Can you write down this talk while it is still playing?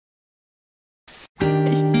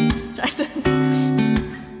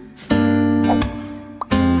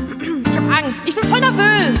Angst. Ich bin voll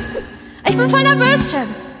nervös. Ich bin voll nervöschen.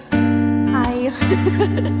 Hi.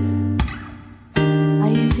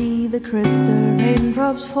 I see the crystal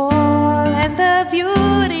raindrops fall, and the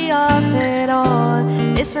beauty of it all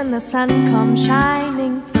is when the sun comes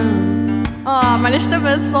shining through. Oh, meine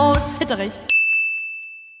Stimme ist so zitterig.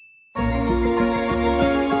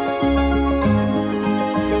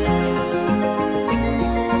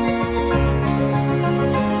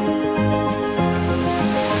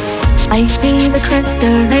 I see the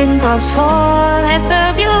crystal raindrops fall, and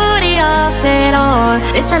the beauty of it all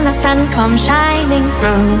is when the sun comes shining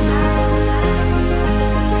through,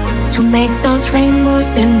 to make those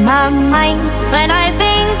rainbows in my mind. When I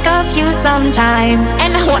think of you sometime,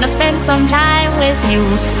 and I wanna spend some time with you,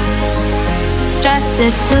 just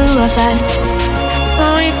the two of us.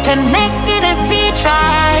 We can make it if we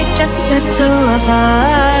try, just the two of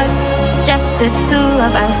us, just the two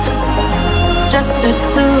of us. Just the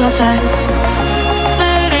two of us,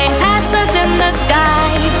 building castles in the sky.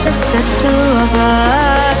 Just the two of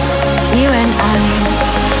us, you and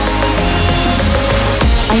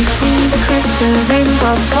I see the crystal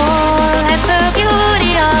rainbows fall, and the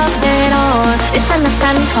beauty of it all is when the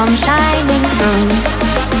sun comes shining through,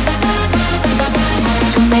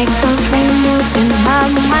 to make those rainbows in my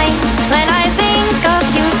mind. When I think of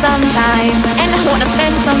you sometime, and I wanna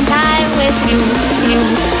spend some time with you, you.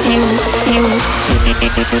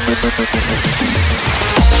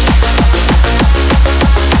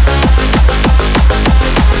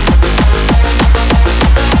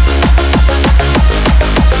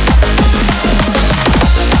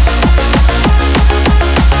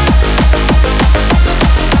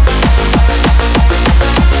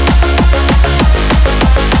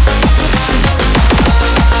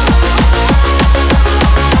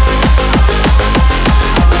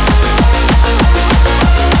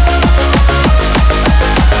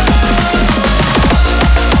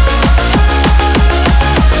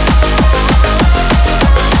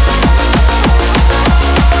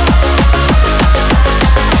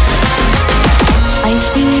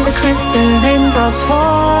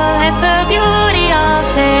 Fall, and the beauty of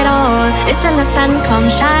it all is when the sun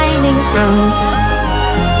comes shining through,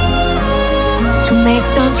 to make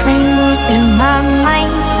those rainbows in my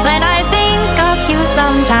mind. When I think of you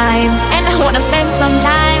sometime, and I wanna spend some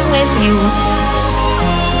time with you,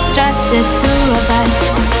 just the two of us.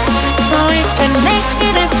 We can make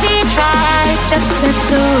it if we try, just the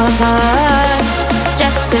two of us,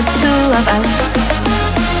 just the two of us,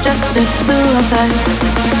 just the two of us.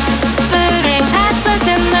 Castles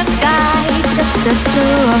in the sky, just the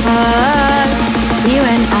two of us, you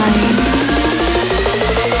and I.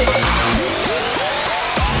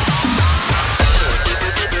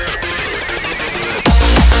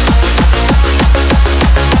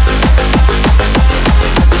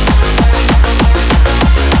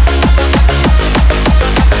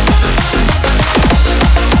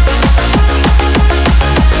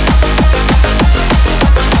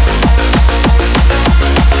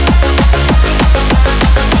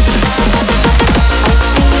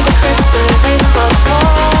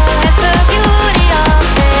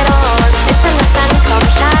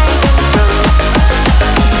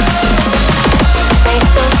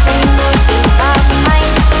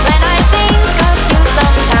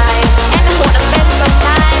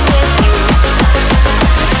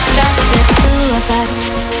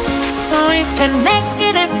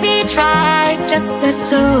 Just the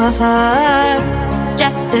two of us,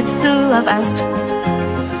 just the two of us,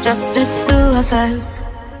 just the two of us.